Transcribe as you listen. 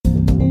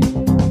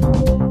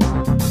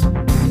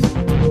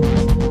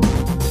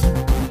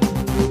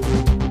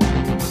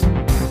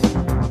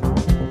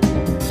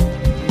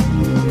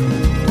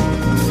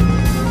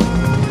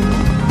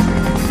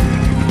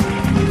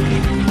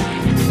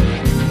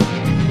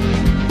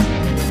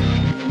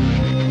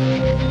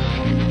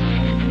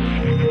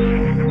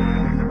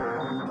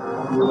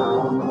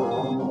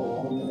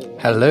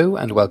Hello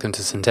and welcome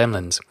to St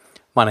Emlyn's.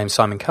 My name's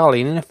Simon Carley,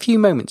 and in a few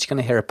moments you're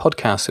going to hear a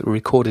podcast that we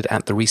recorded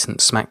at the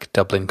recent SMACC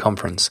Dublin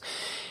conference.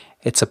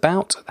 It's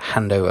about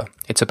Handover.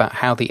 It's about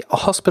how the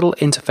hospital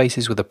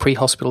interfaces with the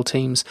pre-hospital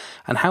teams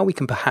and how we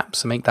can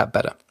perhaps make that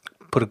better.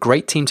 Put a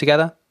great team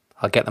together.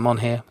 I'll get them on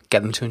here,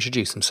 get them to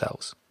introduce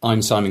themselves.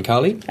 I'm Simon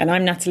Carley. And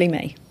I'm Natalie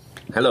May.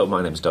 Hello,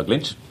 my name's Doug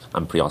Lynch.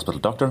 I'm a pre-hospital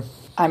doctor.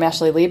 I'm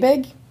Ashley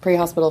Voss-Liebig,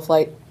 pre-hospital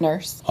flight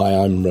nurse. Hi,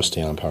 I'm Rusty,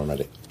 I'm a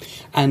paramedic.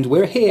 And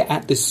we're here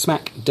at this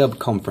SMACC DUB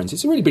conference.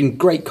 It's really been a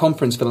great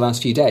conference for the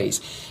last few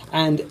days.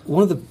 And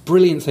one of the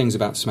brilliant things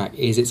about SMACC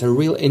is it's a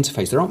real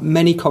interface. There aren't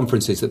many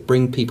conferences that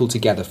bring people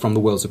together from the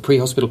worlds of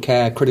pre-hospital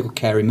care, critical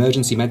care,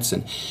 emergency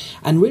medicine,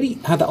 and really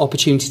have that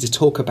opportunity to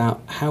talk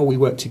about how we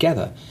work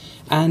together.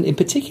 And in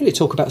particular,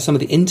 talk about some of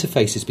the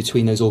interfaces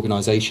between those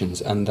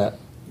organisations and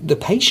the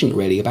patient,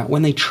 really, about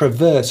when they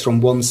traverse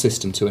from one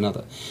system to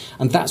another.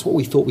 And that's what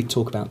we thought we'd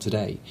talk about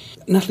today.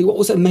 Natalie, what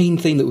was the main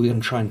thing that we were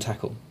going to try and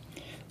tackle?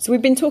 So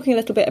we've been talking a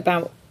little bit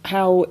about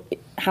how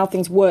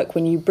things work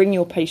when you bring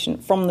your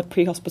patient from the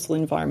pre-hospital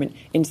environment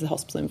into the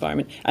hospital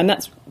environment. And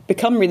that's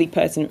become really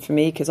pertinent for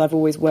me because I've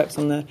always worked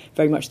on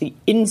very much the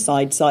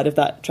inside side of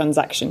that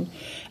transaction.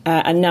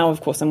 And now,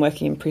 of course, I'm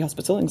working in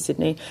pre-hospital in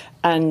Sydney,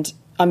 and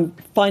I'm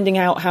finding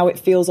out how it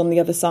feels on the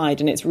other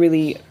side. And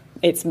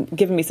it's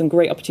given me some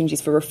great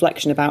opportunities for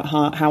reflection about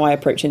how I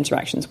approach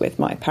interactions with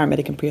my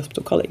paramedic and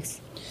pre-hospital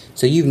colleagues.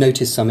 So you've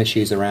noticed some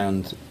issues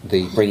around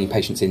the bringing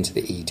patients into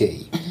the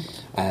ED,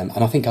 and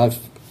I think I've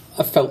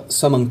felt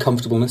some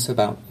uncomfortableness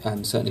about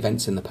certain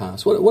events in the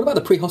past. What about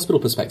the pre-hospital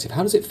perspective?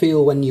 How does it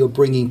feel when you're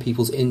bringing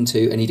people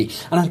into an ED?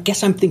 And I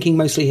guess I'm thinking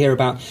mostly here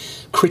about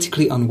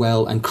critically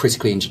unwell and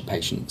critically injured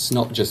patients,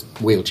 not just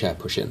wheelchair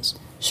push-ins.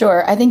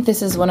 Sure. I think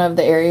this is one of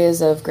the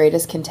areas of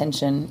greatest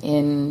contention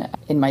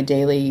in my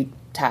daily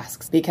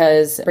tasks,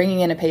 because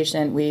bringing in a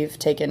patient, we've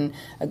taken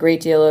a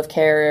great deal of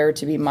care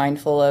to be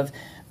mindful of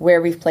where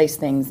we've placed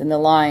things in the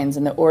lines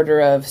and the order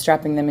of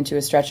strapping them into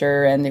a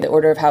stretcher and the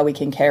order of how we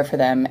can care for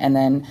them, and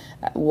then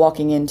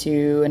walking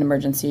into an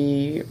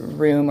emergency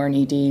room or an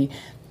ED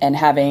and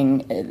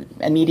having an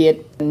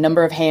immediate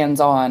number of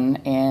hands on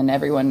and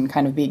everyone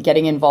kind of be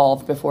getting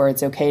involved before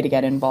it's okay to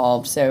get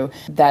involved. So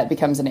that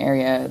becomes an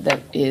area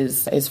that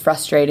is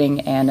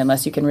frustrating, and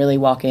unless you can really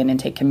walk in and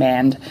take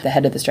command the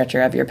head of the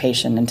stretcher of your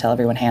patient and tell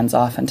everyone hands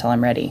off until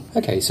I'm ready.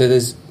 Okay, so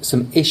there's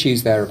some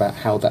issues there about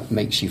how that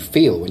makes you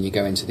feel when you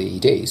go into the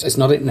EDs. It's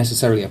not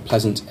necessarily a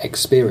pleasant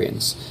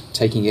experience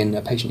taking in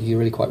a patient who you're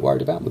really quite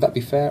worried about. Would that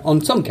be fair?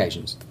 On some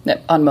occasions? No,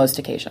 on most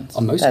occasions.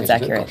 On most That's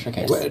occasions? accurate. Gosh,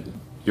 okay. Yes.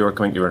 You're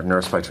a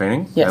nurse by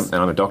training, yes. And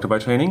I'm a doctor by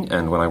training,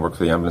 and when I work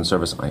for the ambulance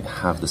service, I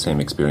have the same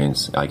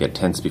experience. I get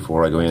tense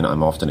before I go in.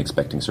 I'm often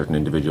expecting certain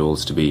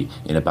individuals to be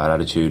in a bad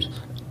attitude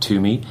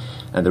to me,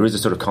 and there is a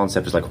sort of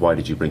concept, it's like, why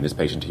did you bring this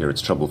patient here?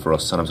 It's trouble for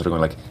us. And I'm sort of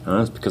going like,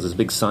 it's because there's a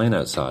big sign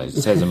outside.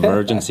 It says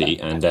emergency,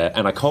 and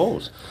I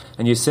called.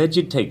 And you said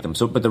you'd take them.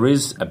 But there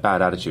is a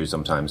bad attitude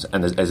sometimes,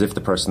 and as if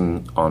the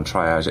person on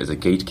triage is a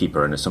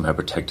gatekeeper and is somehow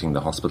protecting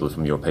the hospital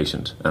from your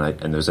patient.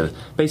 And there's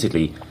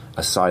basically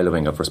a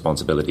siloing of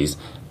responsibilities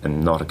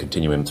and not a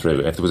continuum through.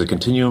 If there was a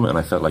continuum and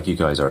I felt like you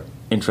guys are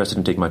interested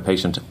in taking my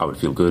patient, I would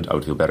feel good, I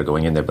would feel better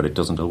going in there, but it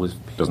doesn't always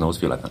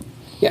feel like that.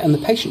 Yeah, and the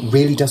patient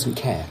really doesn't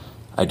care.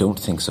 I don't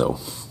think so.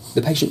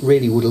 The patient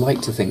really would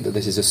like to think that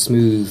this is a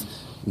smooth,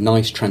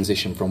 nice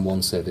transition from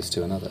one service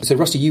to another. So,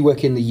 Rusty, you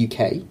work in the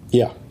UK.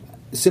 Yeah.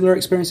 Similar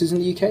experiences in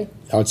the UK?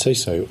 I would say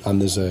so.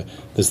 And there's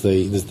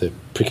the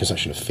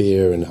preconception of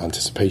fear and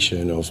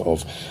anticipation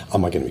of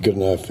am I going to be good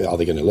enough? Are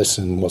they going to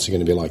listen? What's it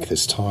going to be like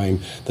this time?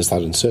 There's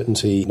that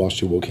uncertainty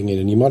whilst you're walking in,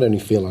 and you might only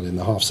feel that in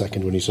the half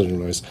second when you suddenly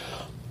realise,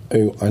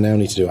 oh, I now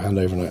need to do a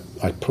handover, and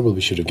I probably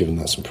should have given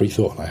that some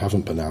pre-thought, and I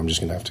haven't, but now I'm just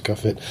going to have to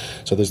cuff it.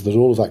 So there's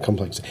all of that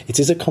complex. It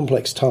is a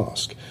complex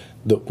task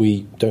that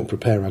we don't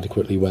prepare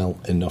adequately well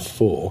enough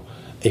for.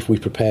 If we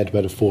prepared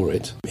better for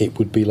it, it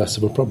would be less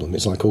of a problem.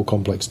 It's like all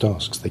complex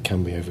tasks, they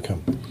can be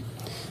overcome.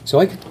 So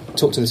I could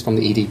talk to this from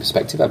the ED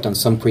perspective. I've done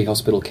some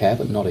pre-hospital care,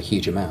 but not a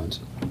huge amount.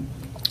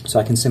 So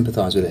I can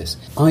sympathise with this.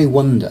 I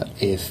wonder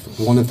if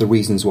one of the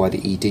reasons why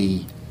the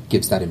ED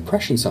gives that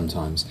impression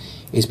sometimes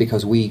is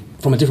because we,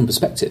 from a different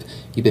perspective,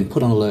 you've been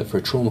put on alert for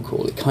a trauma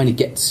call, it kind of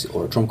gets,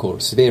 or a trauma call or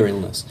a severe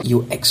illness,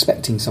 you're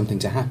expecting something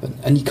to happen,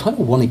 and you kind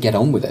of want to get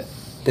on with it.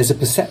 There's a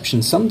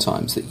perception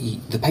sometimes that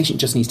the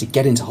patient just needs to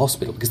get into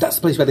hospital because that's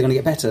the place where they're going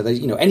to get better.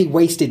 Any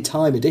wasted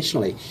time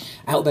additionally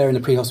out there in the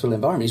pre-hospital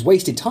environment is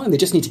wasted time. They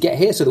just need to get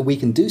here so that we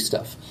can do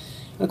stuff.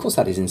 And of course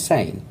that is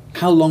insane.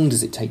 How long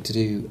does it take to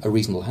do a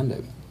reasonable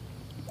handover?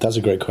 That's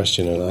a great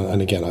question,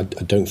 and again, I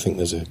don't think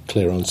there's a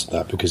clear answer to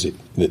that because,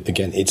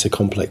 it's a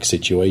complex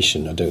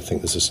situation. I don't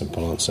think there's a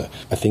simple answer.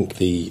 I think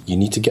you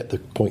need to get the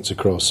points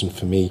across, and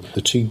for me,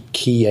 the two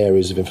key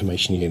areas of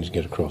information you need to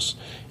get across.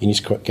 You need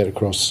to get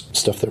across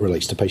stuff that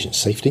relates to patient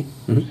safety,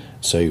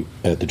 so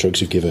the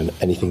drugs you've given,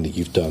 anything that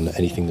you've done,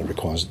 anything that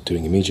requires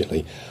doing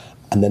immediately,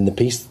 and then the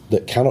piece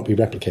that cannot be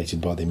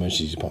replicated by the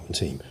emergency department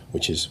team,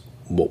 which is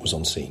what was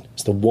on scene.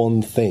 It's the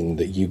one thing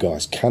that you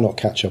guys cannot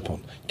catch up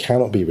on,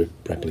 cannot be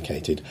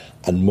replicated,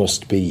 and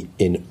must be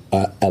in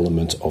an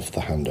element of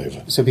the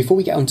handover. So before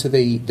we get onto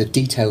the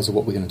details of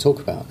what we're going to talk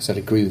about, because I'd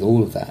agree with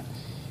all of that,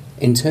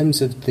 in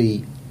terms of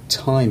the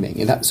timing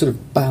and that sort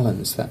of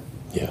balance, that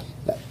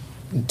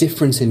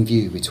difference in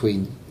view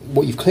between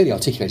what you've clearly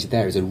articulated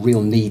there is a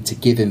real need to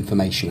give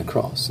information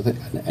across.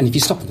 And if you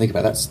stop and think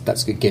about it,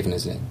 that's a good given,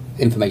 isn't it?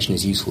 Information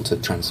is useful to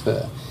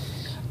transfer.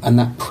 And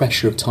that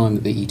pressure of time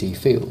that the ED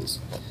feels,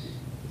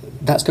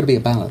 that's got to be a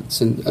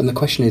balance. And the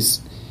question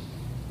is,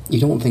 you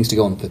don't want things to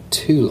go on for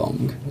too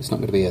long. It's not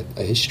going to be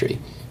a history.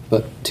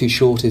 But too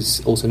short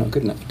is also not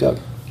good enough. Doug?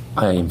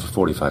 I aim for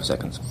 45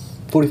 seconds.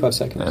 45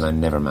 seconds? And I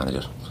never manage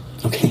it.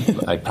 Okay.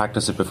 I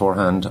practice it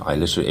beforehand. I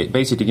literally,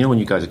 basically, you know when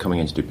you guys are coming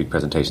in to do big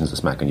presentations at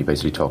SMACC and you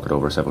basically talk it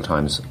over several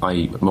times,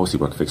 I mostly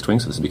work fixed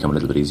wing, so this has become a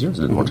little bit easier, it's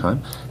a little more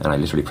time, and I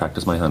literally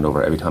practice my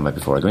handover every time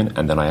before I go in,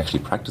 and then I actually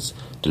practice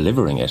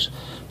delivering it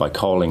by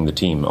calling the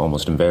team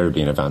almost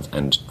invariably in advance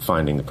and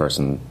finding the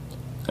person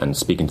and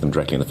speaking to them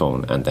directly on the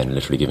phone, and then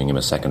literally giving him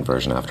a second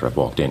version after I've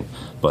walked in.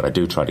 But I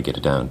do try to get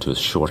it down to as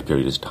short a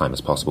period of time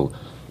as possible,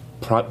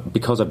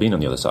 because I've been on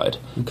the other side.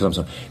 Because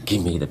I'm saying,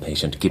 give me the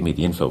patient, give me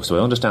the info. So I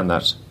understand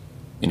that,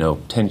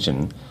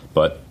 tension,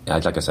 but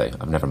like I say,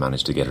 I've never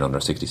managed to get it under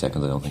 60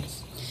 seconds, I don't think.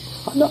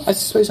 I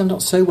suppose I'm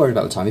not so worried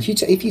about the time. If you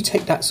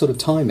take that sort of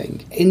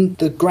timing, in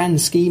the grand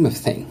scheme of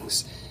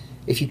things,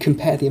 if you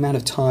compare the amount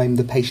of time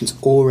the patient's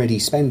already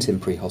spent in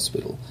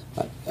pre-hospital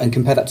and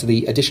compare that to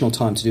the additional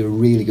time to do a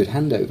really good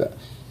handover,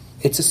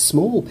 it's a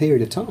small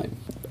period of time.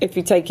 If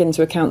you take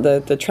into account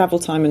the travel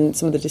time and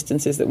some of the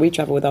distances that we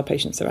travel with our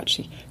patients are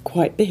actually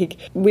quite big.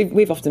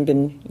 We've often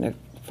been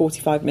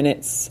 45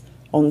 minutes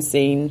on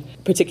scene,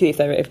 particularly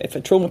if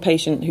a trauma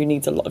patient who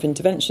needs a lot of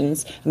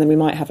interventions, and then we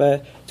might have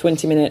a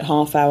 20-minute,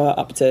 half-hour,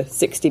 up to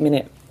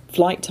 60-minute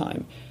flight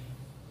time.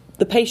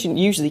 The patient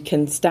usually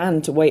can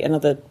stand to wait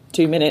another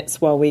 2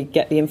 minutes while we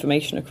get the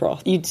information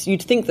across.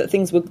 You'd think that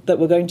things that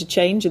were going to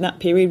change in that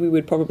period we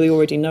would probably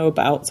already know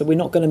about, so we're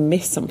not going to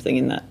miss something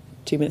in that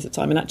 2 minutes of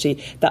time. And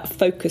actually, that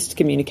focused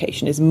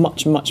communication is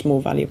much, much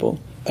more valuable.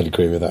 I'd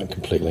agree with that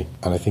completely.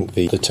 And I think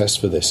the test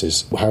for this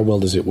is how well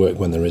does it work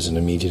when there is an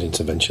immediate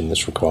intervention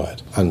that's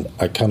required? And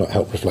I cannot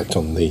help reflect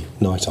on the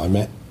night I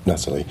met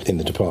Natalie in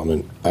the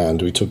department,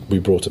 and we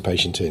brought a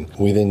patient in.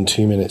 Within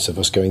 2 minutes of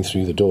us going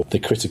through the door, the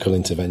critical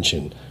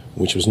intervention,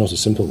 which was not a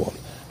simple one,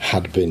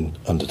 had been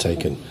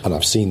undertaken. And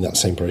I've seen that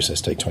same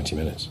process take 20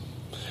 minutes.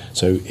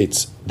 So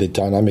the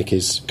dynamic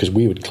is, because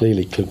we would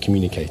clearly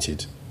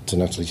communicated to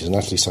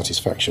Natalie's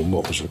satisfaction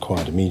what was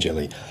required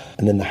immediately.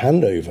 And then the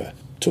handover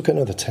took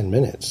another 10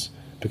 minutes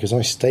because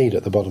I stayed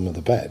at the bottom of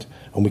the bed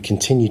and we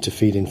continued to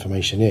feed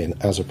information in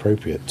as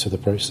appropriate to the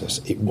process.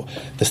 The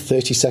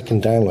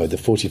 30-second download, the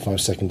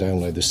 45-second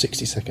download, the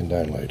 60-second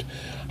download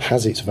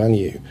has its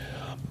value.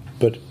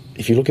 But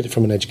if you look at it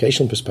from an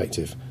educational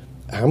perspective,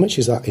 how much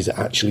is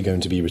actually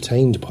going to be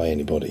retained by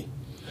anybody?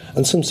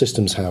 And some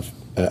systems have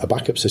a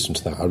backup system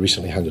to that. I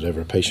recently handed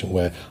over a patient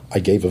where I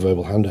gave a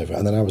verbal handover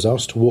and then I was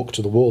asked to walk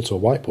to the wall to a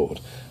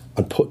whiteboard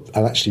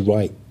and actually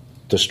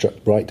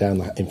write down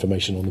that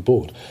information on the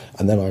board.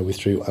 And then I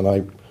withdrew and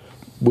I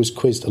was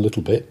quizzed a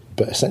little bit,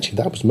 but essentially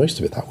that was most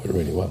of it. That went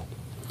really well.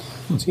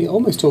 So you're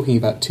almost talking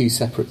about two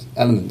separate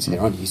elements here,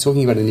 aren't you? You're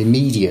talking about an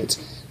immediate,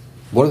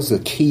 what are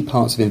the key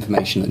parts of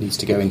information that needs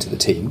to go into the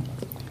team,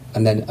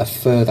 and then a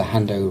further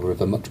handover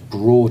of a much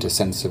broader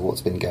sense of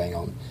what's been going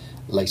on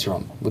later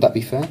on. Would that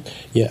be fair?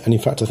 Yeah, and in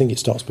fact I think it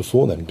starts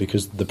before then,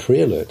 because the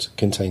pre-alert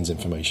contains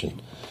information.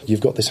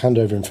 You've got this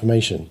handover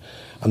information,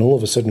 and all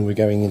of a sudden we're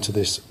going into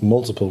this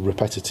multiple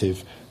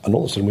repetitive, and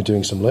all of a sudden we're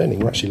doing some learning.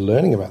 We're actually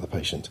learning about the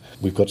patient.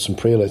 We've got some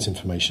pre-alert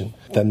information,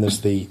 then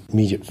there's the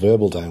immediate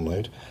verbal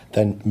download,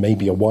 then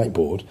maybe a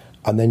whiteboard,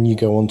 and then you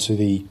go on to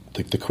the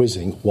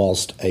quizzing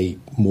whilst a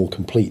more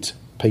complete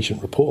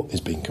patient report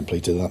is being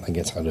completed, and that then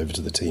gets handed over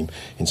to the team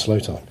in slow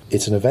time.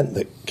 It's an event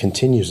that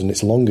continues, and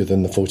it's longer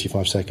than the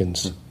 45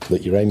 seconds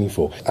that you're aiming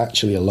for.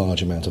 Actually a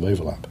large amount of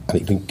overlap,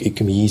 and it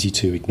can be easy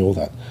to ignore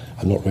that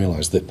and not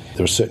realise that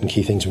there are certain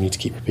key things we need to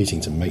keep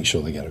repeating to make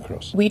sure they get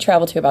across. We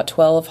travel to about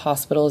 12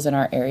 hospitals in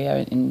our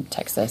area in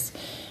Texas,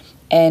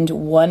 and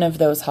one of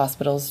those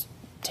hospitals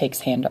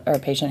takes patient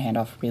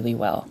handoff really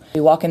well.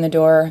 We walk in the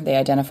door, they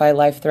identify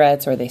life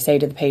threats, or they say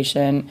to the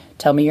patient,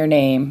 tell me your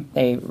name.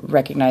 They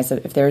recognize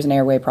that if there's an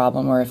airway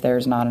problem or if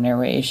there's not an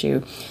airway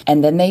issue.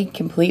 And then they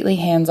completely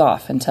hands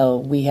off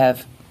until we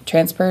have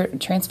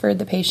transferred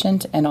the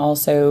patient and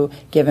also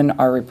given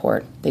our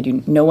report.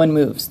 No one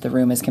moves. The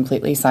room is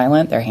completely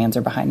silent. Their hands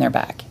are behind their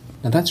back.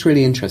 Now that's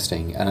really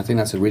interesting, and I think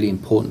that's a really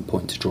important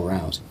point to draw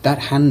out. That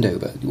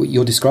handover, what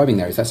you're describing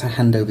there, is that's a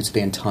handover to the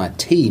entire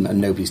team and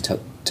nobody's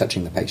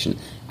touching the patient,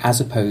 as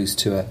opposed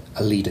to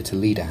a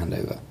leader-to-leader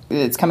handover.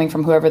 It's coming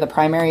from whoever the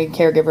primary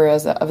caregiver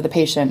is of the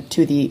patient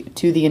to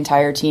the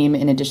entire team,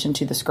 in addition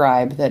to the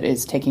scribe that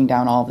is taking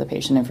down all of the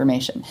patient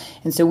information.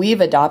 And so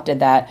we've adopted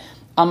that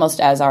almost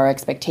as our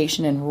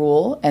expectation and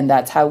rule, and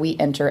that's how we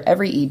enter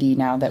every ED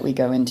now that we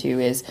go into,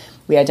 is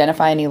we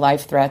identify any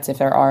life threats if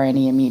there are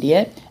any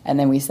immediate, and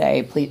then we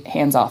say, please,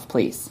 hands off,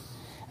 please,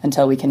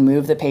 until we can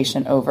move the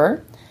patient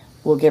over.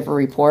 We'll give a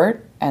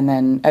report, and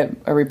then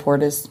a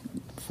report is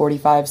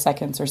 45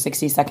 seconds or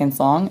 60 seconds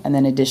long, and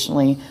then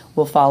additionally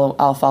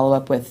I'll follow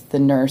up with the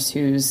nurse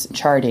who's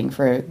charting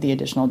for the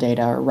additional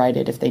data, or write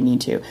it if they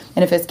need to.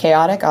 And if it's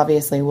chaotic,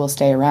 obviously we'll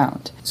stay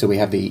around. So we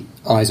have the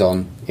eyes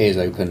on, ears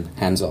open,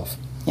 hands off.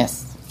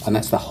 Yes. And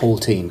that's the whole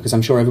team, because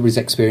I'm sure everybody's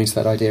experienced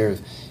that idea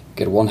of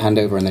get one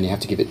handover and then you have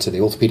to give it to the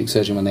orthopaedic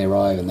surgeon when they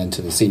arrive, and then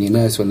to the senior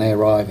nurse when they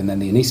arrive, and then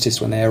the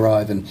anaesthetist when they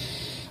arrive. And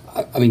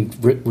I mean,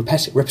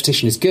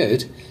 repetition is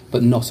good,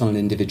 but not on an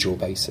individual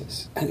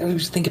basis. And I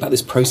just think about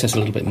this process a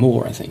little bit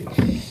more, I think.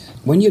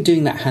 When you're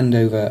doing that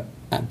handover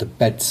at the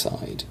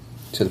bedside,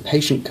 so the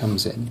patient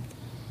comes in,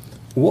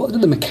 what are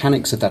the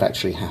mechanics of that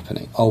actually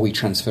happening? Are we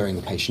transferring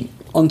the patient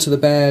onto the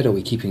bed? Are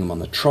we keeping them on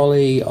the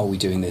trolley? Are we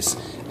doing this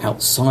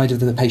outside of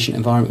the patient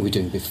environment? Are we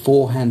doing it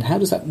beforehand? How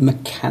does that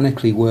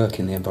mechanically work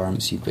in the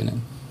environments you've been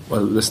in?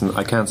 Well, listen,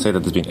 I can't say that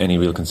there's been any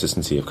real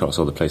consistency across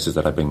all the places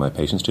that I bring my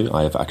patients to.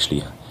 I have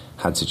actually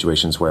had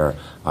situations where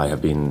I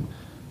have been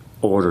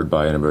ordered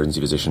by an emergency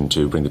physician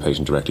to bring the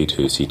patient directly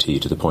to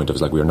CT, to the point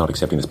of, we are not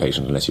accepting this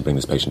patient unless you bring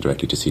this patient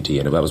directly to CT.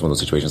 And that was one of those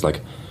situations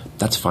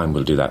that's fine,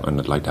 we'll do that, and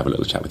I'd like to have a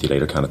little chat with you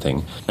later kind of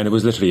thing. And it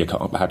was literally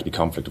had to be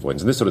conflict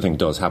avoidance. And this sort of thing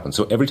does happen.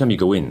 So every time you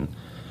go in,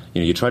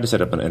 you try to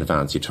set up in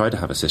advance, you try to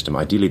have a system.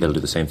 Ideally, they'll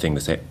do the same thing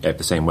the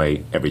same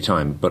way every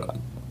time. But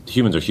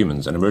humans are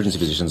humans, and emergency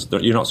physicians,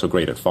 you're not so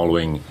great at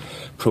following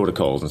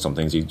protocols and some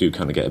things. You do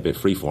kind of get a bit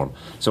freeform.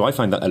 So I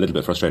find that a little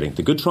bit frustrating.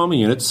 The good trauma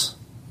units,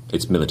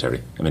 it's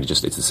military. I mean,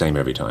 it's the same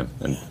every time,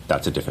 and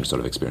that's a different sort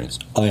of experience.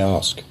 I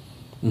ask,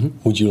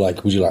 would you like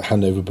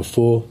handover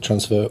before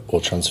transfer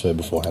or transfer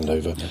before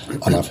handover? Yeah.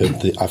 And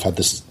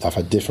I've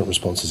had different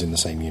responses in the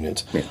same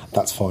unit. Yeah.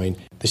 That's fine.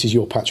 This is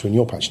your patch, we're in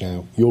your patch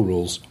now. Your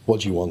rules.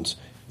 What do you want?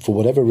 For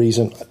whatever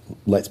reason,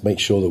 let's make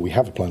sure that we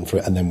have a plan for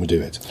it, and then we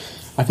do it.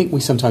 I think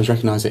we sometimes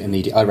recognise it in the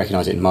ED. I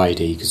recognise it in my ED,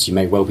 because you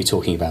may well be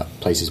talking about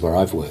places where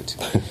I've worked.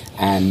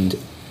 And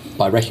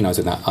by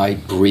recognising that, I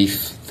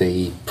brief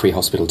the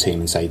pre-hospital team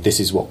and say, this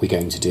is what we're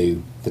going to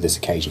do for this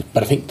occasion.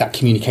 But I think that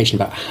communication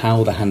about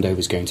how the handover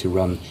is going to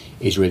run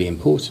is really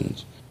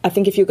important. I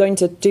think if you're going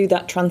to do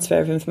that transfer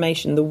of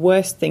information, the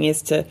worst thing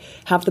is to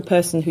have the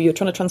person who you're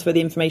trying to transfer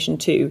the information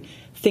to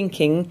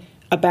thinking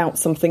about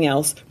something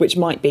else, which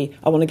might be,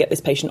 I want to get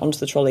this patient onto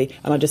the trolley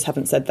and I just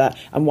haven't said that,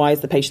 and why is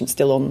the patient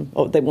still on,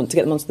 or they want to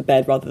get them onto the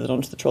bed rather than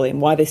onto the trolley,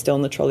 and why are they still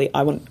on the trolley?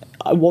 I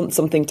want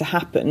something to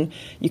happen.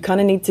 You kind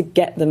of need to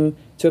get them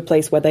to a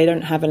place where they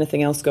don't have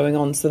anything else going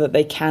on, so that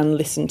they can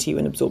listen to you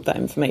and absorb that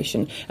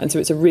information. And so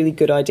it's a really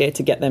good idea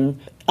to get them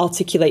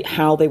articulate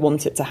how they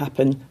want it to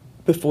happen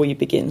before you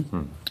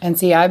begin. And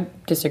see, I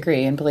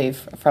disagree and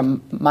believe,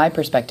 from my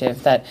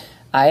perspective, that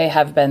I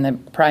have been the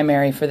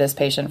primary for this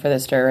patient for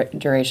this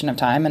duration of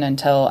time, and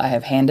until I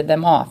have handed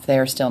them off, they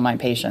are still my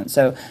patient.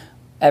 So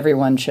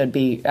everyone should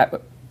be,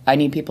 I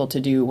need people to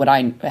do what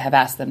I have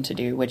asked them to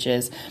do, which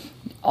is,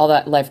 all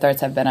that life threats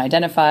have been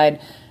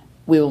identified,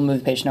 we will move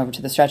the patient over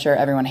to the stretcher,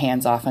 everyone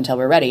hands off until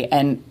we're ready.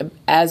 And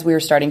as we're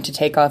starting to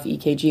take off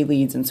EKG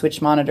leads and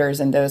switch monitors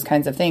and those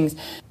kinds of things,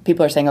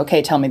 people are saying,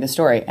 okay, tell me the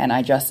story. And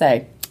I just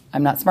say,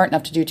 I'm not smart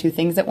enough to do two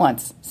things at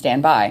once.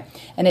 Stand by.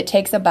 And it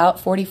takes about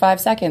 45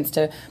 seconds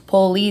to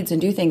pull leads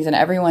and do things, and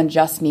everyone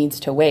just needs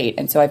to wait.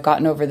 And so I've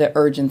gotten over the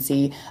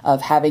urgency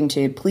of having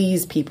to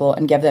please people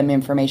and give them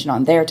information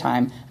on their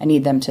time. I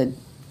need them to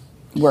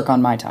work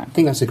on my time. I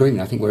think that's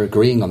agreement. I think we're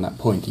agreeing on that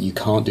point, that you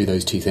can't do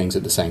those two things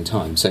at the same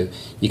time. So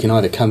you can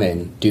either come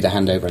in, do the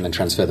handover, and then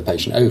transfer the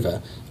patient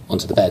over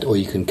onto the bed, or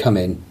you can come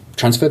in,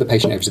 transfer the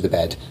patient over to the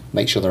bed,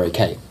 make sure they're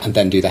okay, and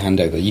then do the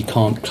handover. You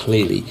can't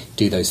clearly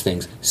do those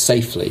things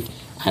safely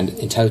and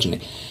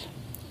intelligently.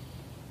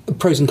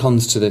 Pros and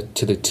cons to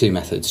the two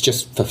methods,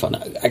 just for fun,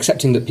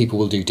 accepting that people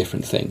will do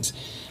different things.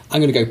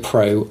 I'm going to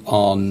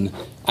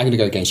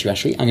go against you,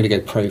 Ashley. I'm going to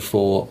go pro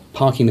for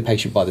parking the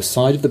patient by the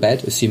side of the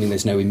bed, assuming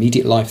there's no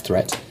immediate life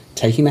threat,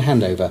 taking the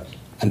handover,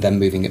 and then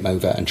moving him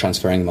over and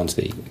transferring him onto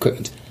the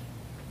equipment.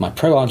 My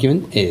pro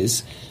argument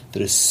is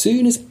that as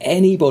soon as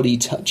anybody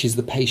touches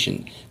the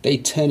patient, they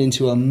turn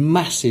into a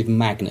massive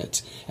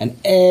magnet, and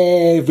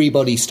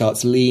everybody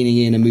starts leaning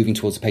in and moving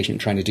towards the patient and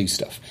trying to do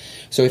stuff.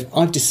 So if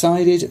I've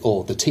decided,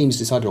 or the team's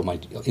decided, or my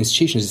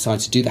institution has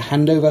decided to do the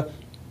handover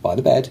by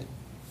the bed,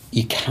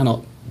 you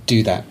cannot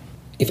do that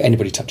if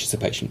anybody touches the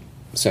patient.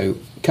 So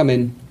come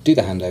in, do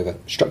the handover,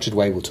 structured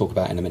way we'll talk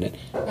about in a minute,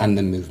 and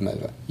then move them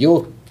over.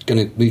 You're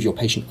going to move your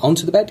patient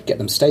onto the bed, get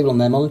them stable on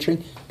their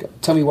monitoring.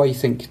 Tell me why you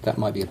think that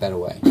might be a better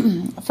way.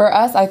 For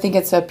us, I think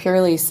it's a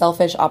purely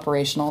selfish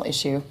operational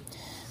issue,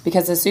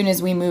 because as soon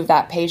as we move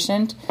that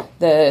patient,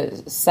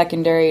 the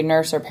secondary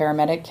nurse or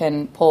paramedic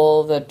can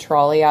pull the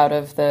trolley out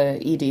of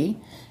the ED,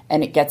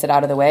 and it gets it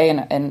out of the way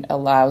and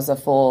allows a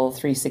full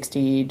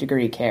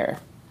 360-degree care.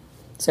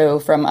 So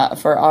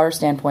for our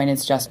standpoint,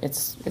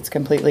 it's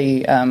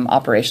completely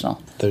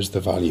operational. There's the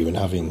value in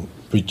having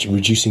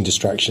reducing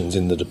distractions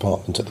in the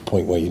department at the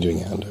point where you're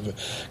doing a handover,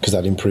 because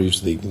that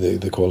improves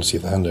the quality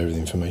of the handover of the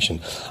information.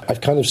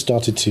 I've kind of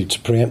started to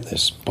preempt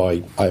this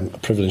by, I'm a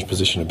privileged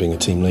position of being a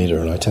team leader,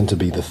 and I tend to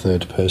be the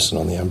third person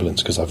on the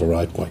ambulance because I've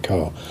arrived by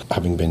car,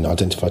 having been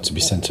identified to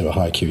be sent to a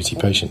high acuity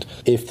patient.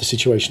 If the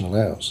situation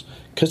allows,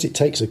 because it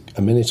takes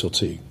a minute or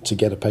two to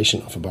get a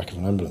patient off the back of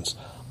an ambulance,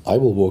 I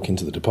will walk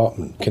into the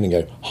department and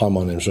go, "Hi,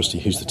 my name's Rusty,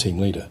 who's the team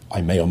leader?"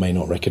 I may or may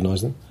not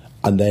recognise them,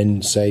 and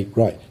then say,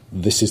 "Right,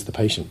 this is the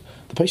patient."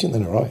 The patient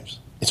then arrives.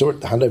 The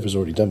handover is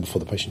already done before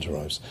the patient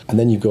arrives, and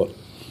then you've got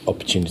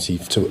opportunity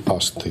to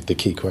ask the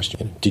key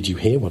question: did you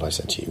hear what I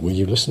said to you? Were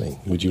you listening?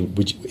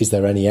 Is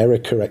there any error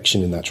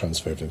correction in that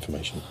transfer of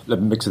information? A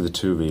mix of the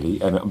two,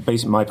 really. And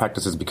basically, my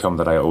practice has become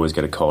that I always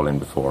get a call in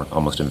before,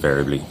 almost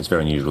invariably. It's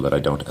very unusual that I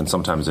don't. And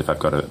sometimes if I've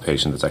got a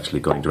patient that's actually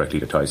going directly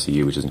to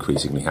ICU, which is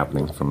increasingly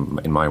happening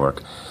in my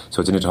work,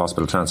 so it's an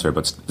inter-hospital transfer,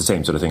 but it's the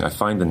same sort of thing. I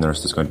find the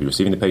nurse that's going to be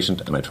receiving the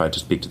patient, and I try to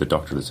speak to the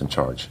doctor that's in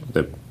charge.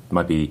 There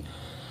might be...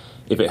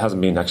 If it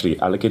hasn't been actually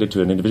allocated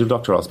to an individual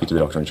doctor, I'll speak to the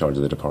doctor in charge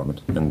of the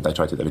department. And I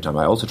try to every time.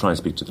 I also try and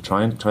speak to the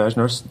triage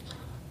nurse.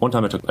 One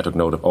time I took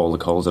note of all the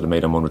calls that I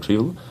made on one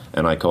retrieval,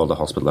 and I called the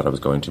hospital that I was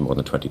going to more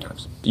than 20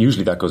 times.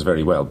 Usually that goes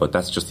very well, but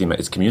that's just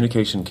it's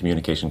communication,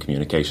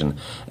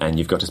 and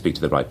you've got to speak to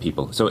the right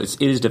people. So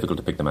it is difficult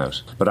to pick them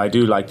out. But I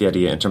do like the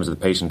idea in terms of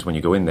the patient, when you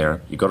go in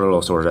there, you've got it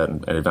all sorted out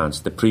in advance.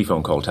 The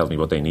pre-phone call tells me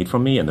what they need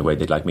from me and the way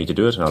they'd like me to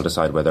do it, and I'll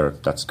decide whether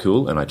that's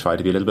cool, and I try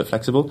to be a little bit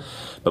flexible.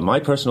 But my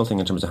personal thing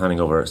in terms of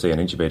handing over, say, an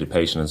intubated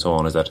patient and so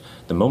on, is that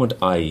the moment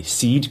I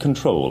cede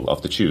control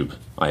of the tube,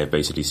 I have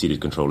basically ceded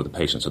control of the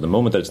patient. So the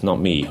moment that it's not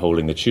me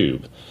holding the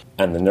tube,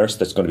 and the nurse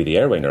that's going to be the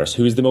airway nurse,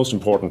 who is the most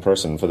important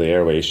person for the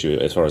airway issue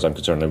as far as I'm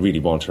concerned, I really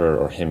want her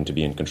or him to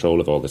be in control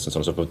of all this and so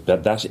on and so forth.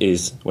 But that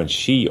is, when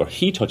she or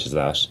he touches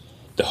that,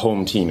 the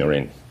home team are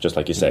in, just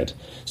like you said.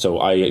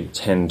 So I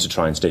tend to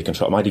try and stay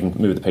control. I might even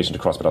move the patient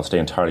across, but I'll stay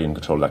entirely in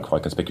control of that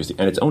quite conspicuously.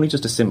 And it's only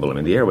just a symbol. I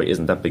mean, the airway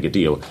isn't that big a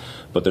deal,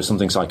 but there's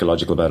something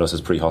psychological about us as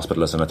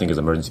pre-hospitalists, and I think as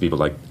emergency people,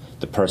 like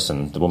the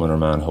person, the woman or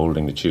man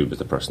holding the tube is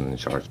the person in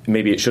charge.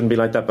 Maybe it shouldn't be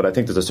like that, but I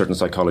think there's a certain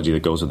psychology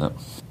that goes with that.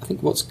 I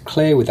think what's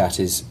clear with that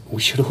is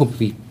we should all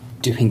be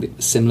doing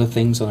similar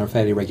things on a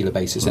fairly regular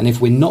basis. And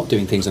if we're not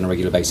doing things on a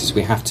regular basis,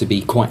 we have to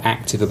be quite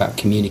active about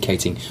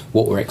communicating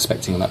what we're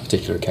expecting on that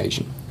particular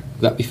occasion.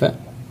 Would that be fair?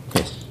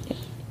 Yes.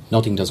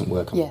 Nodding doesn't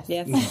work on on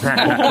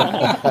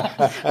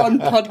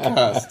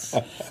podcasts.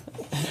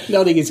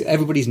 Nodding is,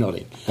 everybody's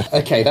nodding.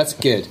 Okay, that's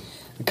good.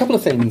 A couple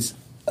of things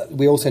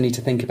we also need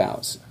to think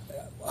about.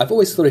 I've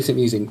always thought it's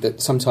amusing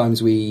that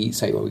sometimes we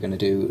say what we're going to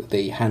do,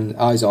 the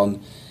eyes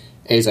on,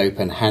 ears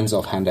open, hands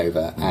off, hand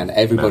over, and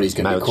everybody's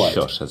going to be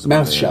quiet.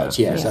 Mouth shut,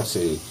 yes,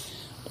 absolutely.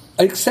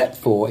 Except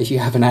for if you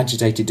have an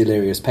agitated,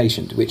 delirious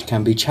patient, which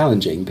can be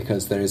challenging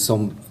because there's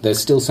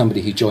still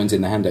somebody who joins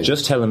in the handover.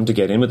 Just tell them to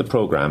get in with the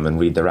programme and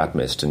read their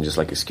ATMIST and just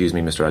like, "Excuse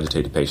me, Mr.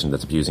 Agitated Patient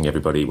that's abusing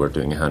everybody, we're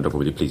doing a handover,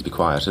 will you please be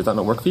quiet?" Does that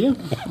not work for you?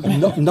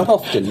 Not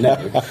often, no.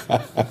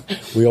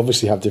 We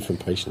obviously have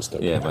different patients,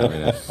 don't we? Yeah,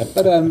 well,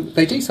 But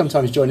they do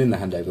sometimes join in the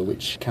handover,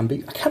 which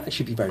can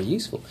actually be very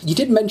useful. You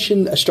did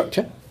mention a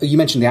structure. You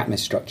mentioned the ATMIST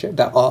structure.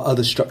 There are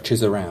other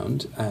structures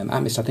around.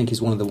 ATMIST, I think,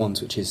 is one of the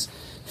ones which is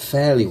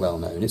fairly well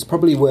known. It's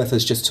probably worth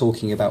us just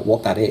talking about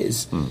what that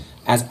is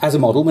as a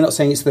model. We're not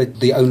saying it's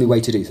the only way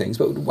to do things,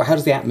 but how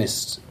does the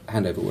ATMIST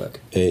handover work?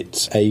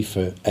 It's A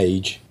for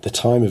age, the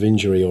time of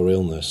injury or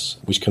illness,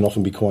 which can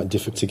often be quite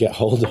difficult to get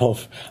hold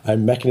of,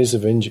 and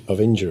mechanism of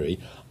injury.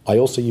 I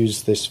also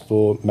use this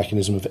for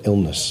mechanism of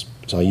illness.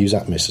 So I use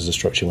ATMIST as a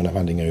structure when I'm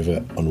handing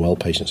over unwell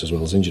patients as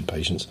well as injured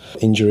patients.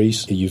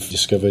 Injuries that you've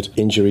discovered,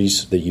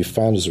 injuries that you've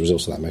found as a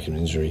result of that mechanism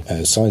of injury,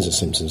 signs and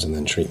symptoms, and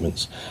then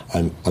treatments.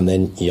 And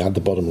then you add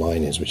the bottom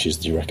line which is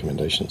the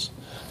recommendations,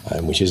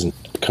 which isn't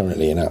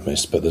currently in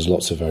ATMIST, but there's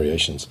lots of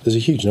variations. There's a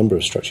huge number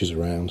of structures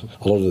around.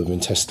 A lot of them have been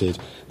tested.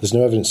 There's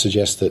no evidence to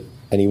suggest that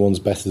anyone's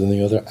better than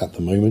the other at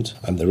the moment.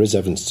 And there is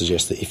evidence to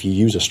suggest that if you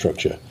use a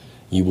structure,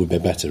 you would be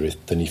better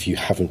than if you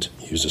haven't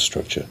used a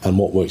structure. And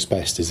what works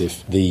best is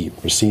if the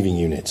receiving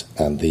unit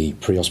and the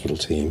pre-hospital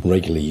team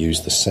regularly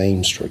use the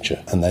same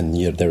structure, and then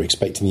they're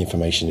expecting the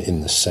information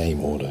in the same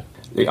order.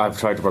 I've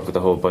tried to work with a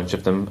whole bunch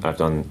of them. I've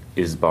done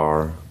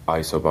ISBAR,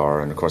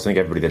 ISOBAR, and of course I think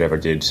everybody that ever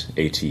did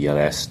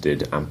ATLS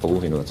did AMPLE,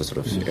 that's a sort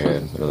of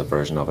another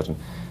version of it. And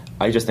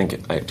I just think,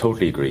 I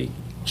totally agree.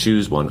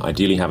 Choose one,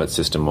 ideally have it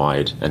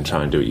system-wide and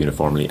try and do it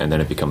uniformly, and then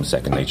it becomes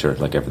second nature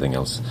like everything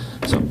else.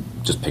 So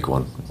just pick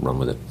one, run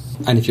with it.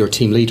 And if you're a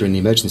team leader in the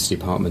emergency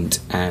department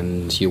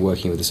and you're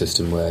working with a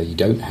system where you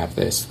don't have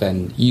this,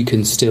 then you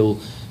can still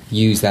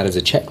use that as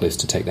a checklist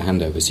to take the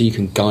handover, so you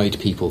can guide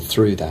people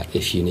through that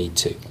if you need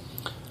to.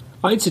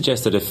 I'd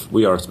suggest that if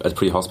we are, as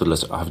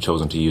pre-hospitalists, have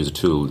chosen to use a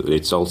tool,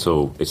 it's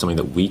something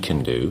that we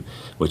can do,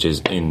 which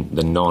is in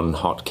the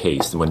non-hot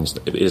case, when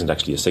it isn't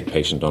actually a sick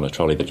patient on a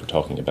trolley that you're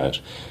talking about,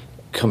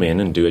 come in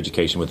and do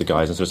education with the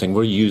guys and sort of saying,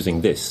 we're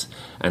using this,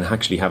 and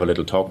actually have a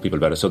little talk to people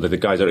about it so that the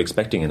guys are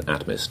expecting an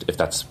ATMIST if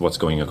that's what's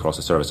going across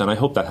the service. And I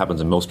hope that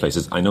happens in most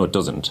places. I know it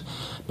doesn't,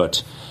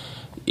 but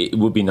it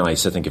would be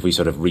nice, I think, if we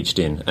sort of reached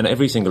in. And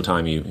every single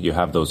time you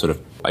have those sort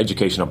of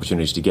education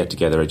opportunities to get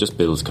together, it just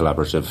builds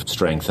collaborative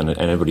strength, and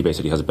everybody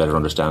basically has a better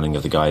understanding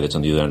of the guy that's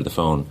on the other end of the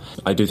phone.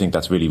 I do think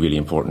that's really, really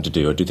important to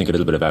do. I do think a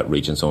little bit of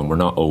outreach and so on. We're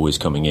not always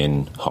coming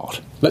in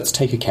hot. Let's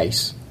take a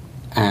case,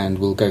 and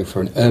we'll go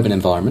for an urban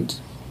environment.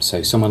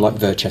 So somewhere like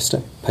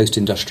Virchester,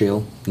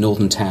 post-industrial,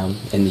 northern town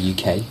in the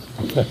UK.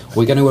 Okay.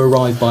 We're going to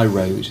arrive by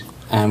road,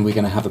 and we're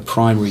going to have a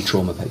primary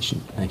trauma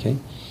patient, okay?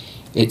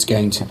 It's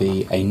going to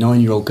be a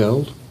 9-year-old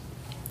girl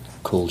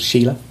called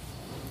Sheila,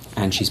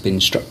 and she's been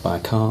struck by a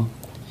car.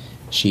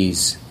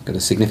 She's got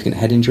a significant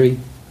head injury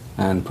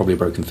and probably a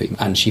broken femur,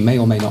 and she may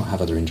or may not have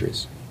other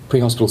injuries.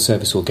 Pre-hospital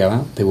service will go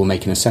out, they will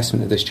make an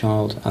assessment of this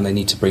child, and they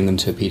need to bring them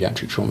to a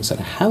paediatric trauma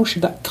centre. How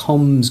should that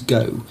comms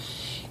go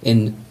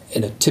in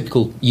a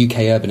typical UK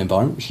urban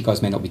environment, which you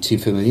guys may not be too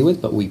familiar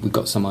with, but we've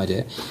got some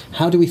idea?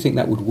 How do we think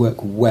that would work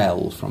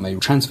well from a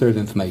transfer of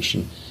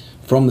information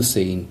from the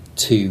scene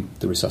to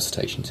the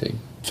resuscitation team?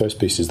 First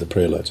piece is the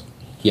pre-alert.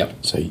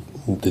 Yep. So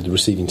the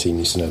receiving team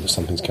needs to know that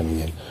something's coming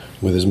in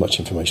with as much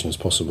information as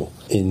possible.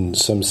 In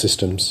some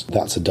systems,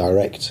 that's a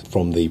direct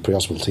from the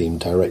pre-hospital team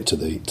direct to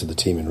the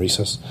team in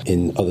resus.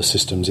 In other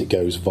systems, it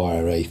goes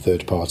via a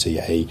third party,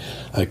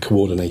 a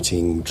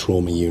coordinating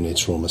trauma unit,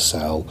 trauma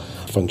cell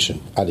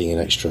function. Adding an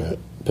extra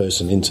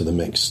person into the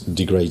mix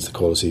degrades the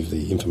quality of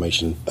the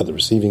information at the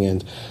receiving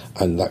end,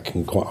 and that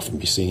can quite often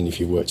be seen if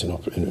you've worked in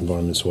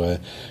environments where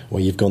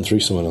you've gone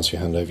through someone else for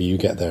your handover. You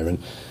get there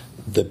and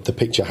the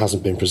picture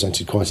hasn't been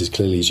presented quite as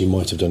clearly as you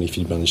might have done if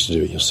you'd managed to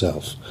do it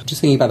yourself. Just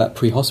thinking about that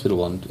pre-hospital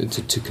one,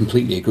 to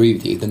completely agree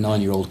with you, the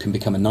 9-year-old can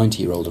become a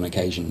 90-year-old on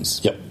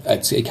occasions. Yep.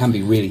 It can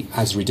be really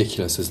as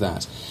ridiculous as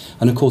that.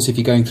 And of course, if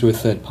you're going through a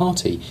third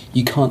party,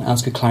 you can't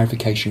ask a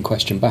clarification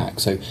question back.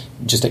 So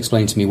just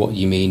explain to me what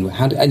you mean.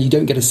 And you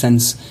don't get a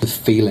sense of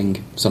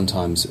feeling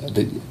sometimes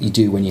that you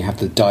do when you have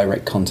the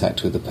direct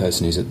contact with the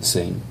person who's at the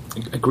scene.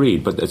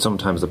 Agreed, but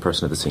sometimes the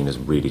person at the scene has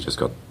really just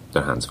got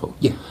their hands full.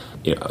 Yeah.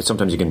 You know,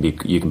 sometimes you can be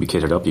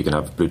kitted up. You can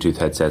have Bluetooth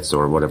headsets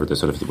or whatever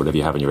whatever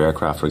you have in your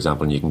aircraft, for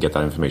example, and you can get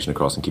that information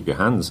across and keep your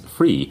hands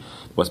free.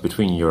 What's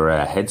between your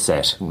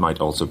headset might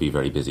also be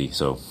very busy.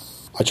 So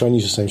I try and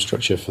use the same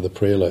structure for the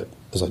pre-alert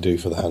as I do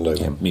for the handover.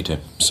 Yeah, me too.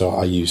 So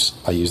I use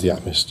the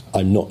Atmist.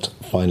 I'm not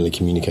finally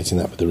communicating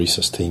that with the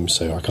resus team,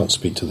 so I can't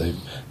speak to the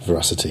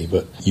veracity.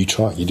 But you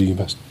try. You do your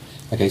best.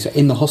 Okay, so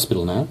in the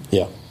hospital now.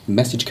 Yeah.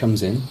 Message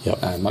comes in.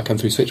 Yeah. Might come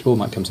through switchboard,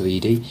 might come to the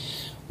ED.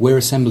 We're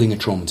assembling a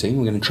trauma team.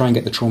 We're going to try and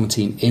get the trauma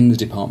team in the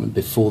department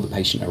before the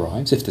patient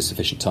arrives, if there's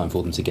sufficient time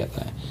for them to get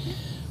there.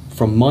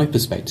 From my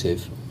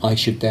perspective, I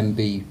should then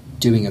be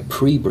doing a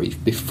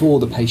pre-brief before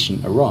the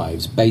patient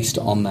arrives based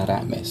on that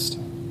Atmist.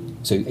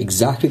 So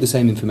exactly the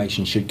same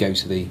information should go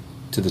to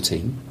the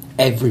team.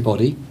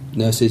 Everybody,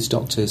 nurses,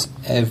 doctors,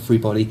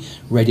 everybody,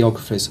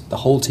 radiographers, the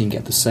whole team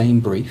get the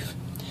same brief.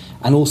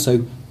 And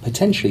also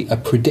potentially a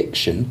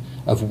prediction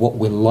of what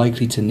we're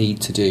likely to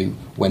need to do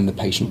when the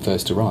patient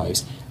first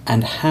arrives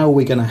and how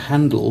we're going to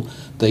handle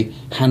the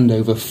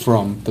handover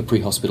from the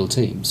pre-hospital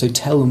team. So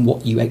tell them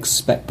what you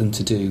expect them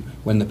to do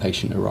when the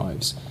patient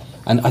arrives.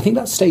 And I think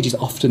that stage is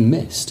often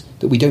missed,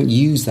 that we don't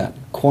use that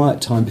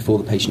quiet time before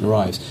the patient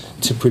arrives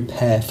to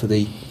prepare for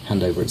the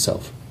handover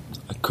itself.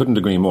 I couldn't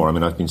agree more. I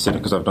mean, I've been sitting,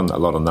 because I've done a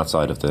lot on that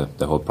side of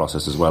the whole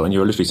process as well, and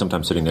you're literally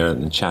sometimes sitting there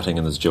and chatting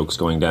and there's jokes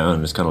going down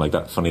and it's kind of like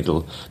that funny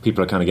little,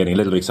 people are kind of getting a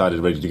little bit excited,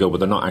 ready to go, but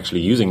they're not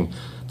actually using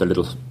the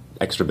little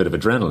extra bit of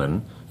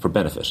adrenaline for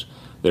benefit.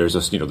 There's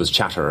just, there's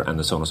chatter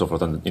and so on and so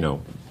forth, and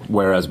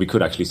whereas we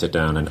could actually sit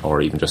down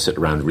or even just sit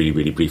around really,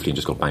 really briefly and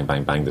just go bang,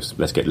 bang, bang,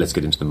 let's get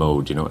into the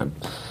mode, and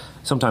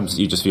sometimes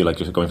you just feel like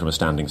you're going from a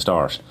standing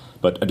start.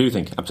 But I do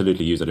think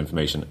absolutely use that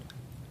information.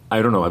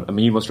 I don't know. I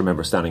mean, you must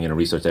remember standing in a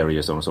research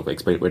area, so on and so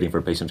forth, waiting for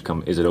a patient to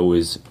come. Is it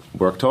always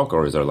work talk,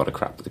 or is there a lot of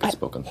crap that gets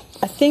spoken?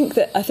 I think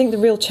the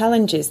real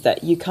challenge is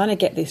that you kind of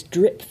get this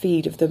drip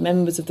feed of the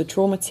members of the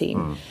trauma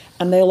team,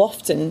 and they'll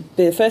often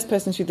be the first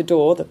person through the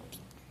door.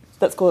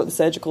 Let's call it the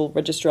surgical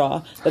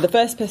registrar. They're the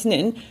first person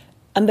in.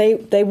 And they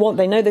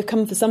know they've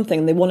come for something,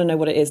 and they want to know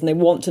what it is, and they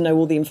want to know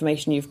all the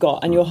information you've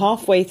got. And you're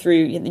halfway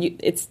through.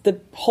 It's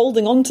the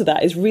holding on to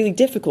that is really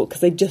difficult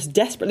because they just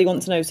desperately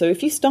want to know. So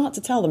if you start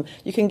to tell them,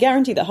 you can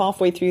guarantee that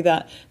halfway through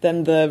that,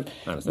 then the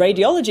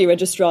radiology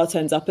registrar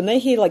turns up and they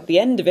hear like the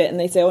end of it, and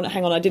they say, "Oh,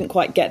 hang on, I didn't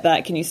quite get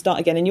that. Can you start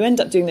again?" And you end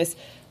up doing this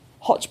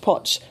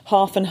hodgepodge,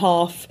 half and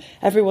half.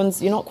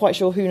 You're not quite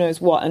sure who knows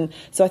what, and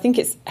so I think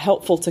it's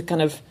helpful to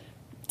kind of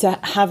to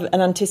have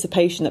an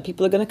anticipation that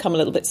people are going to come a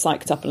little bit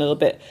psyched up and a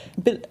bit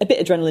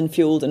adrenaline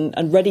fueled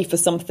and ready for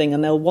something,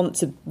 and they'll want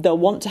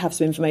to have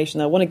some information,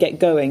 they'll want to get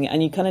going,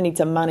 and you kind of need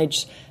to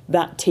manage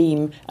that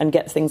team and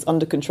get things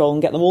under control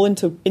and get them all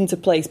into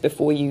place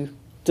before you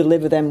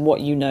deliver them what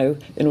you know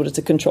in order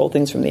to control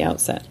things from the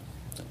outset.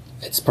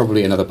 it's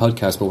probably another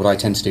podcast, but what I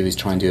tend to do is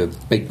try and do a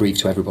big brief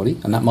to everybody,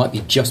 and that might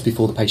be just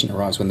before the patient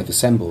arrives when they've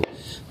assembled.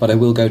 But I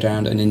will go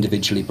down and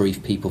individually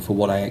brief people for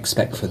what I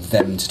expect for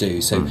them to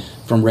do. So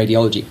from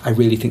radiology, I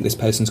really think this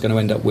person's going to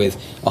end up with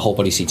a whole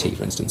body CT,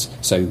 for instance,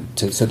 so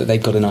that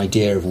they've got an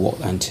idea of what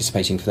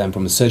anticipating for them.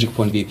 From a surgical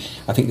point of view,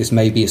 I think this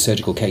may be a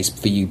surgical case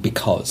for you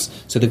because.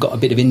 So they've got a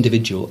bit of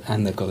individual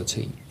and they've got a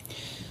team.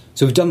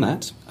 So we've done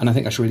that, and I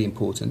think that's really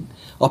important.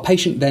 Our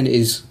patient then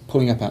is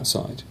pulling up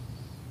outside.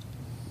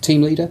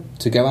 Team leader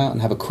to go out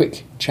and have a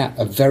quick chat,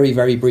 a very,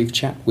 very brief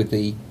chat with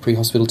the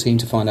pre-hospital team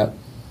to find out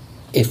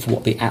if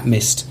what the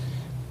ATMIST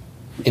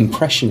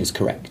impression is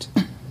correct.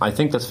 I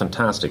think that's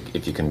fantastic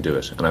if you can do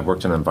it, and I've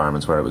worked in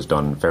environments where it was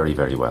done very,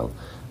 very well.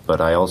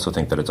 But I also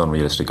think that it's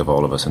unrealistic of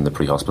all of us in the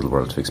pre-hospital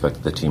world to expect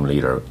that the team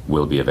leader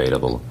will be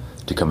available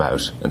to come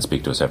out and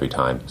speak to us every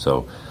time.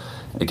 So,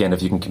 again,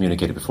 if you can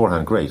communicate it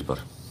beforehand, great, but...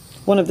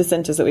 One of the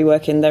centres that we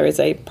work in, there is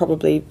a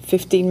probably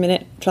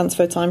 15-minute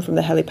transfer time from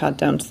the helipad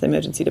down to the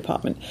emergency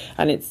department.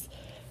 And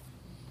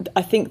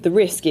I think the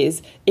risk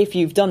is if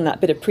you've done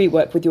that bit of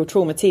pre-work with your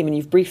trauma team and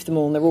you've briefed them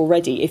all and they're all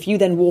ready, if you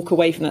then walk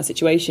away from that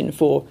situation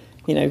for,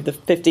 the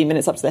 15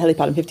 minutes up to the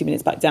helipad and 15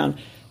 minutes back down,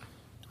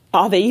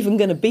 are they even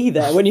going to be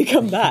there when you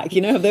come back?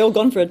 Have they all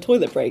gone for a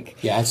toilet break?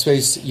 Yeah, I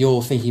suppose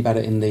you're thinking about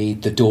it in the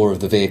door of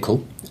the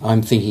vehicle.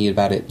 I'm thinking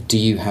about it, do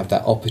you have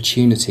that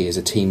opportunity as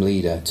a team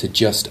leader to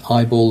just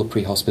eyeball the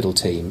pre-hospital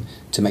team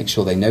to make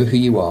sure they know who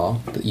you are,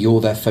 that you're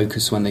their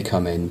focus when they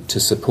come in, to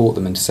support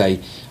them and to say,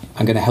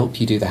 I'm going to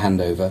help you do the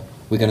handover,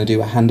 we're going to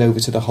do a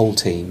handover to the whole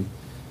team,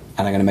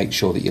 and I'm going to make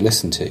sure that you're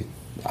listened to.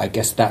 I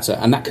guess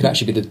and that could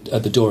actually be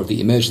at the door of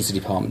the emergency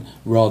department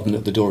rather than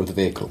at the door of the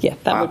vehicle. Yeah,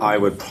 I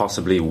would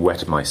possibly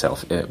wet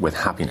myself with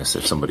happiness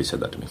if somebody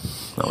said that to me.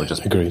 I would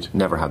just Agreed.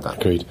 Never had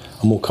that. Agreed.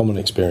 A more common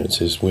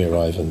experience is we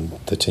arrive and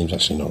the team's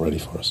actually not ready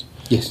for us.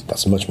 Yes.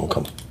 That's much more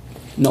common.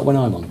 Not when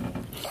I'm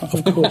on.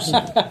 Of course.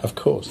 Of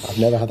course. I've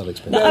never had that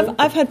experience. No,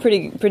 I've had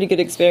pretty good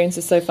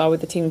experiences so far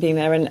with the team being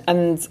there,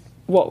 and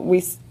what we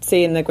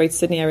see in the Greater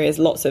Sydney area is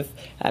lots of,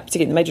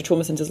 particularly in the major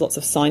trauma centres, lots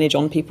of signage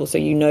on people so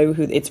you know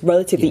who. It's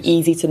relatively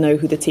easy to know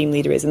who the team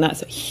leader is, and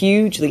that's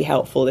hugely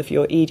helpful. If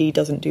your ED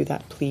doesn't do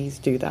that, please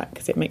do that,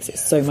 because it makes it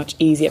so much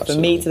easier for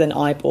me to then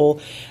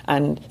eyeball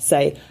and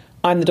say,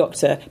 I'm the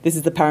doctor, this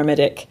is the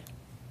paramedic,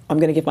 I'm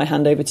going to give my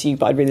hand over to you,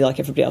 but I'd really like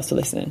everybody else to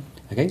listen in.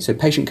 Okay, so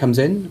patient comes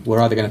in,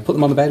 we're either going to put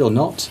them on the bed or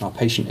not. Our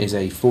patient is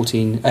a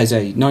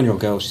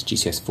 9-year-old girl, she's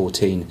GCS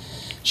 14.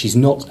 She's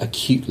not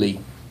acutely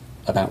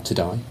about to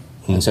die.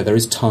 And so there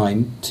is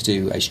time to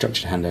do a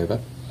structured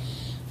handover.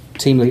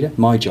 Team leader,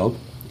 my job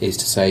is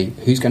to say,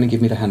 who's going to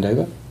give me the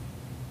handover?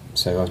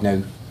 So I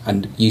know,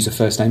 and use a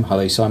first name.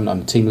 Hello, Simon, I'm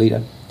the team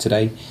leader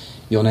today.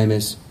 Your name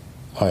is?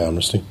 Hi, I'm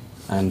Rusty.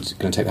 And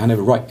going to take the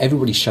handover. Right,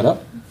 everybody shut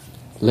up,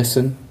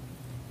 listen,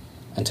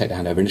 and take the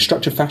handover in a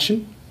structured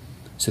fashion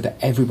so that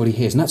everybody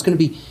hears. And that's going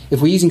to be,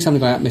 if we're using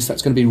something like ATMIST,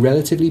 that's going to be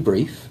relatively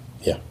brief.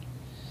 Yeah.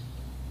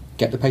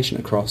 Get the patient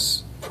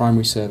across,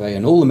 primary survey,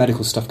 and all the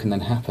medical stuff can then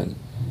happen.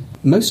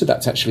 Most of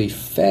that's actually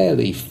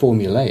fairly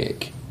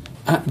formulaic.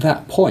 At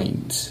that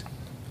point,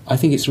 I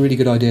think it's a really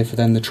good idea for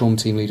then the trauma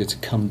team leader to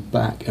come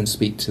back and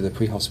speak to the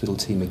pre-hospital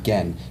team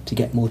again to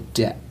get more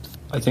depth.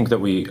 I think that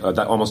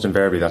that almost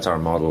invariably that's our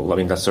model. I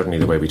mean, that's certainly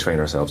the way we train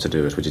ourselves to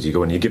do it, which is you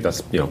go and you give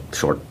that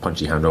short,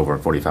 punchy handover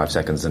in 45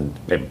 seconds and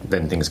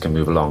then things can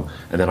move along.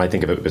 And then I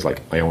think of it as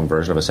like my own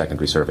version of a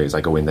secondary survey as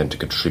I go in then to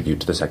contribute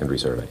to the secondary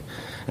survey.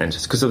 And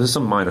just because there's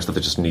some minor stuff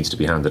that just needs to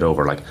be handed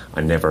over, like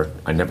I never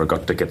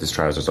got to get this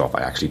trousers off,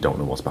 I actually don't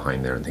know what's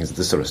behind there and things,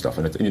 this sort of stuff.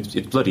 And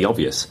it's bloody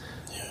obvious.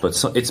 But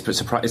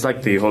it's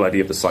like the whole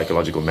idea of the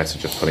psychological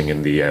message of putting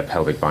in the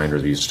pelvic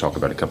binders we used to talk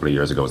about a couple of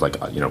years ago. It's like,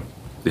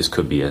 this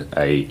could be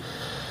a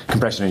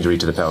compression injury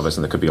to the pelvis,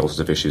 and there could be all sorts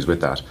of issues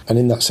with that. And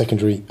in that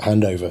secondary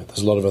handover,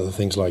 there's a lot of other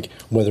things like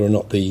whether or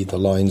not the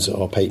lines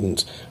are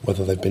patent,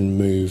 whether they've been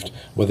moved,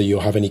 whether you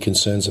have any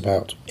concerns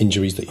about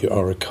injuries that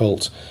are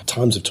occult,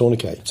 times of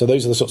tourniquet. So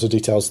those are the sorts of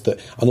details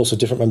and also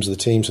different members of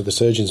the team. So the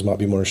surgeons might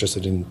be more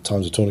interested in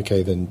times of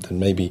tourniquet than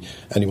maybe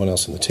anyone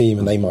else in the team,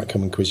 and they might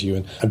come and quiz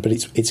you. But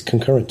it's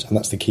concurrent, and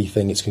that's the key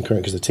thing. It's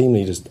concurrent because the team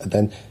leader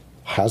then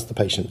the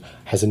patient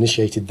has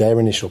initiated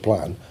their initial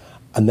plan,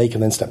 and they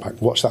can then step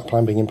back, watch that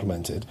plan being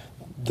implemented.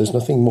 There's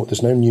nothing more.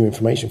 There's no new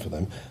information for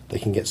them. They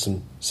can get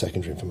some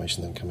secondary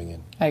information then coming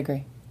in. I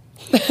agree.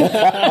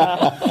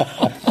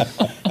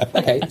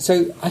 Okay,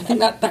 so I think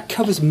that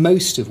covers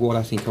most of what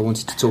I think I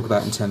wanted to talk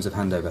about in terms of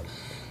handover.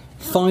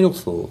 Final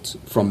thought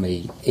from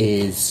me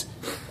is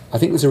I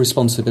think there's a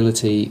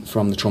responsibility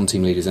from the trauma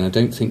team leaders, and I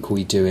don't think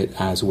we do it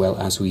as well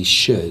as we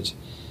should,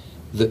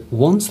 that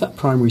once that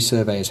primary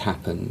survey has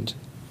happened,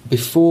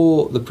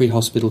 before the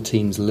pre-hospital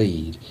teams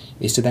lead,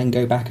 is to then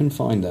go back and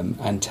find them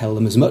and tell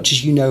them as much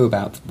as you know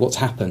about what's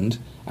happened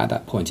at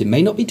that point. It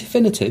may not be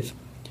definitive,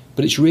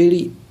 but it's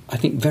really, I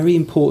think, very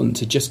important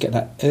to just get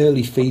that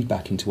early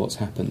feedback into what's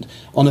happened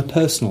on a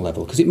personal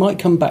level, because it might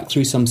come back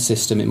through some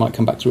system, it might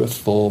come back through a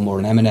form or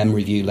an M&M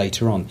review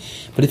later on.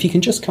 But if you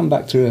can just come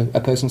back through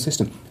a personal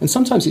system, and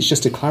sometimes it's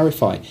just to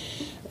clarify,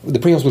 With the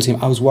pre-hospital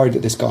team, I was worried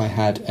that this guy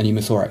had a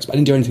pneumothorax, but I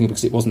didn't do anything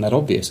because it wasn't that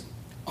obvious.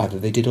 Either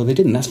they did or they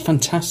didn't. That's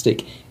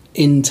fantastic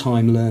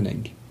in-time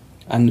learning.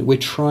 And we're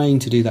trying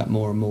to do that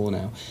more and more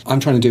now. I'm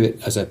trying to do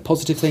it as a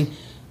positive thing,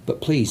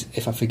 but please,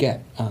 if I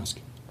forget, ask.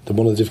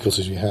 One of the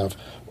difficulties we have,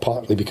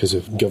 partly because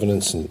of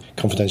governance and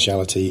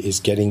confidentiality, is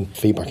getting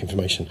feedback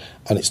information.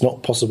 And it's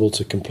not possible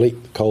to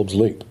complete the Kolb's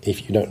loop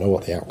if you don't know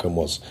what the outcome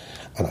was.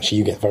 And actually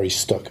you get very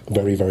stuck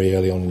very, very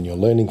early on in your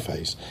learning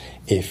phase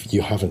if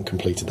you haven't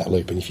completed that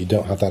loop and if you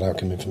don't have that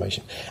outcome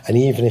information. And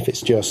even if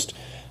it's just,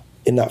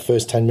 in that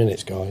first 10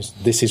 minutes, guys,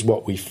 this is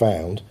what we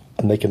found,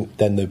 and they can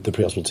then the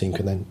pre-hospital team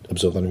can then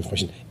absorb that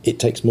information. It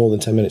takes more than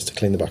 10 minutes to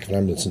clean the back of an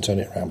ambulance and turn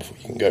it around before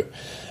you can go.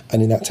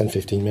 And in that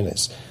 10-15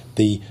 minutes,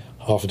 the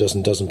half a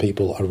dozen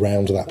people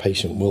around that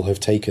patient will have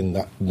taken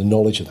the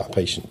knowledge of that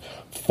patient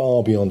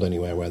far beyond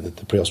anywhere where the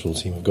pre-hospital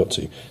team have got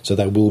to. So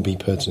there will be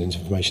pertinent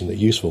information that's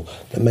useful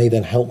that may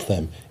then help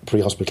them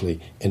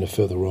pre-hospitally in a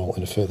further role,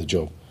 in a further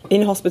job.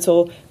 In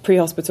hospital,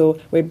 pre-hospital,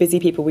 we're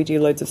busy people, we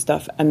do loads of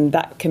stuff, and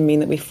that can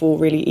mean that we fall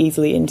really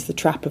easily into the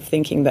trap of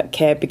thinking that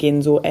care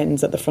begins or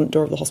ends at the front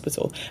door of the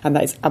hospital, and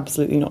that is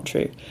absolutely not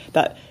true.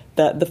 That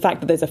the fact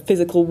that there's a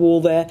physical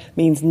wall there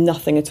means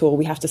nothing at all.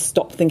 We have to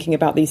stop thinking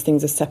about these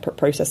things as separate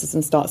processes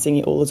and start seeing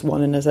it all as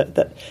one, and as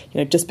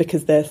just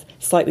because they're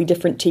slightly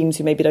different teams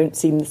who maybe don't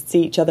see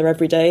each other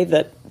every day,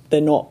 that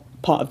they're not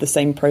part of the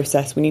same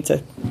process. We need to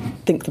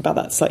think about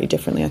that slightly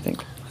differently, I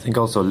think. I think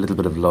also a little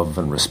bit of love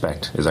and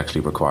respect is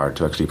actually required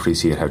to actually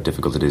appreciate how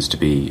difficult it is to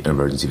be an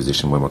emergency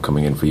physician when we're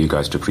coming in, for you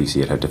guys to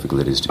appreciate how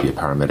difficult it is to be a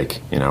paramedic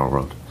in our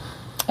world.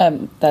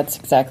 That's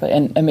exactly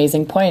an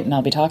amazing point, and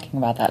I'll be talking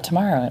about that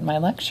tomorrow at my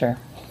lecture.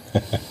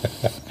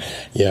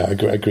 Yeah, I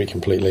agree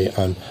completely.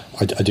 And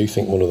I do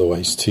think one of the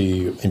ways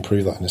to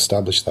improve that and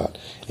establish that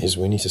is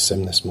we need to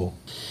sim this more.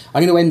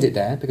 I'm going to end it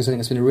there because I think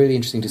it's been a really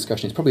interesting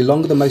discussion. It's probably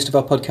longer than most of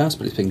our podcasts,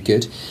 but it's been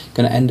good.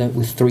 Going to end up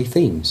with 3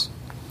 themes: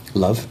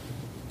 love,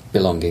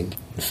 belonging,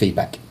 and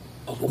feedback.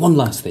 One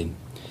last theme.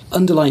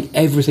 Underlying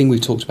everything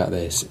we've talked about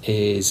this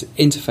is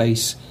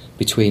interface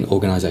between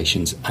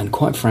organisations, and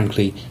quite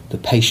frankly, the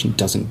patient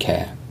doesn't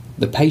care.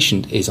 The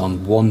patient is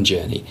on one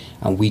journey,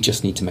 and we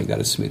just need to make that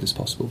as smooth as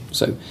possible.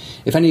 So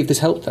if any of this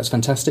helped, that's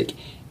fantastic.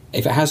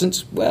 If it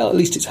hasn't, well, at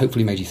least it's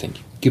hopefully made you think.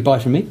 Goodbye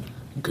from me.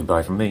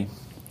 Goodbye from me.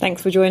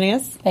 Thanks for joining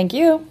us. Thank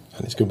you.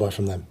 And it's goodbye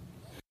from them.